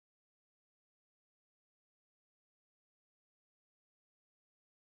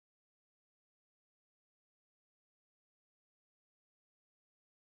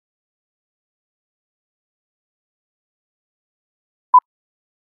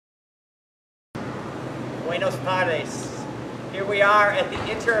Buenos tardes. Here we are at the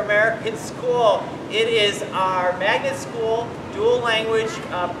Inter-American School. It is our magnet school dual language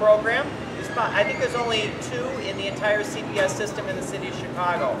program. I think there's only 2 in the entire CPS system in the city of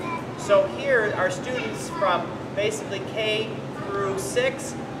Chicago. So here our students from basically K through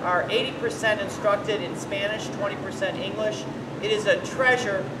 6 are 80% instructed in Spanish, 20% English. It is a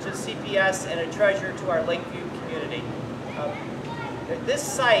treasure to CPS and a treasure to our Lakeview community. This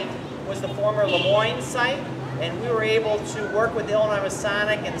site was the former Lemoyne site, and we were able to work with Illinois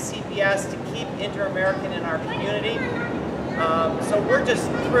Masonic and CPS to keep Inter-American in our community. So we're just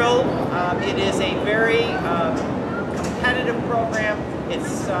thrilled. It is a very competitive program.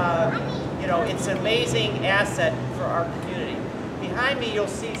 It's it's an amazing asset for our community. Behind me, you'll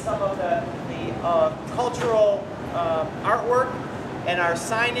see some of the cultural artwork and our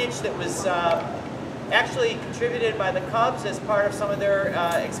signage that was actually contributed by the Cubs as part of some of their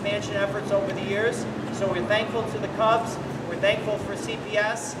expansion efforts over the years. So we're thankful to the Cubs. We're thankful for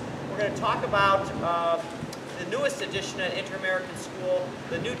CPS. We're going to talk about the newest addition at Inter-American School,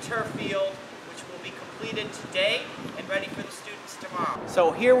 the new turf field, which will be completed today and ready for the students tomorrow.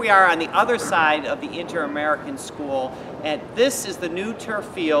 So here we are on the other side of the Inter-American School, and this is the new turf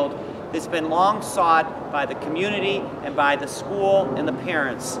field that's been long sought by the community and by the school and the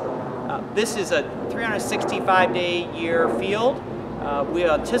parents. This is a 365-day-a-year field. We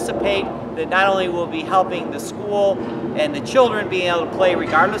anticipate that not only will be helping the school and the children being able to play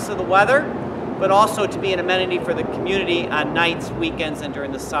regardless of the weather, but also to be an amenity for the community on nights, weekends, and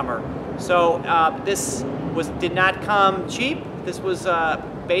during the summer. So this did not come cheap. This was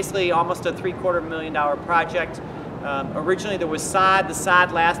basically almost a $750,000 project. Originally there was sod. The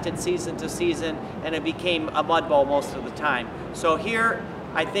sod lasted season to season, and it became a mud bowl most of the time. So here,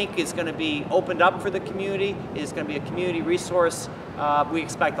 I think is going to be opened up for the community. It's going to be a community resource. We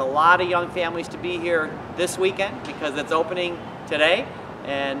expect a lot of young families to be here this weekend because it's opening today,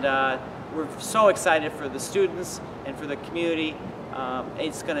 and we're so excited for the students and for the community.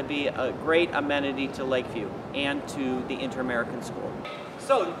 It's going to be a great amenity to Lakeview and to the Inter-American School.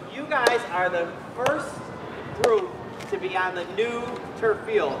 So you guys are the first group to be on the new turf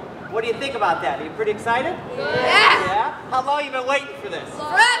field. What do you think about that? Are you pretty excited? Yeah. How long have you been waiting for this?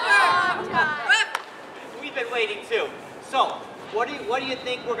 Forever! We've been waiting too. So, what do you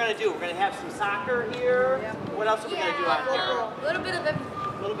think we're going to do? We're going to have some soccer here. Yep. What else are we going to do out here? A little bit of everything.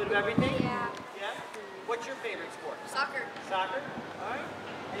 A little bit of everything? Yeah. Yeah? What's your favorite sport? Soccer. Soccer? All right.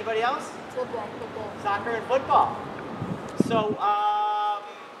 Anybody else? Football. Soccer and football. So, I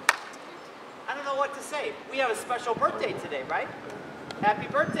don't know what to say. We have a special birthday today, right? Happy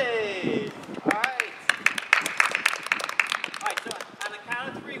birthday! All right. All right, so on the count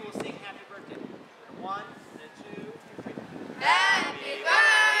of 3, we'll sing happy birthday. 1, 2, 3. Happy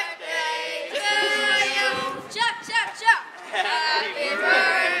birthday to you! Chop, chop, chop! Happy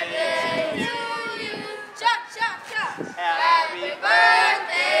birthday to you! Chop, chop, chop! Happy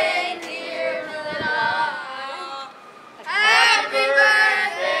birthday, dear Lila! Happy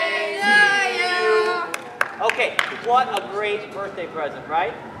birthday to you! Okay, what a great birthday present,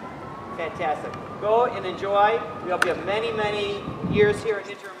 right? Fantastic. Go and enjoy. We hope you have many, many years here at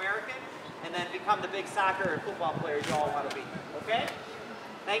Inter-American, and then become the big soccer and football players you all want to be. Okay?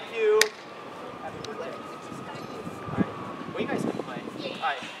 Thank you. Happy birthday. All right. Well, you guys can play. All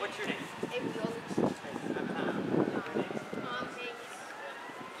right. What's your name? I'm Tom. Your name? Tom Hanks.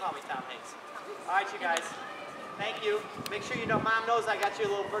 Call me Tom Hanks. All right, you guys. Thank you. Make sure you know Mom knows I got you a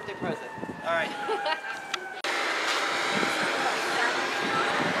little birthday present. All right.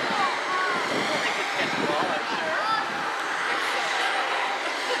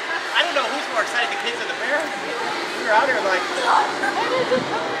 I don't know who's more excited, the kids or the parents. We were out here like...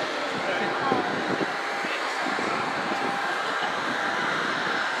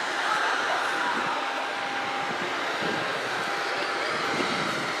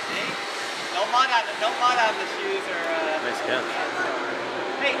 No mud on the shoes or... Nice catch.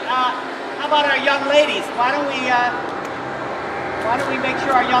 Hey, how about our young ladies? Why don't we make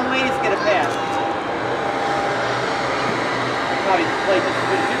sure our young ladies get a pass? Probably play just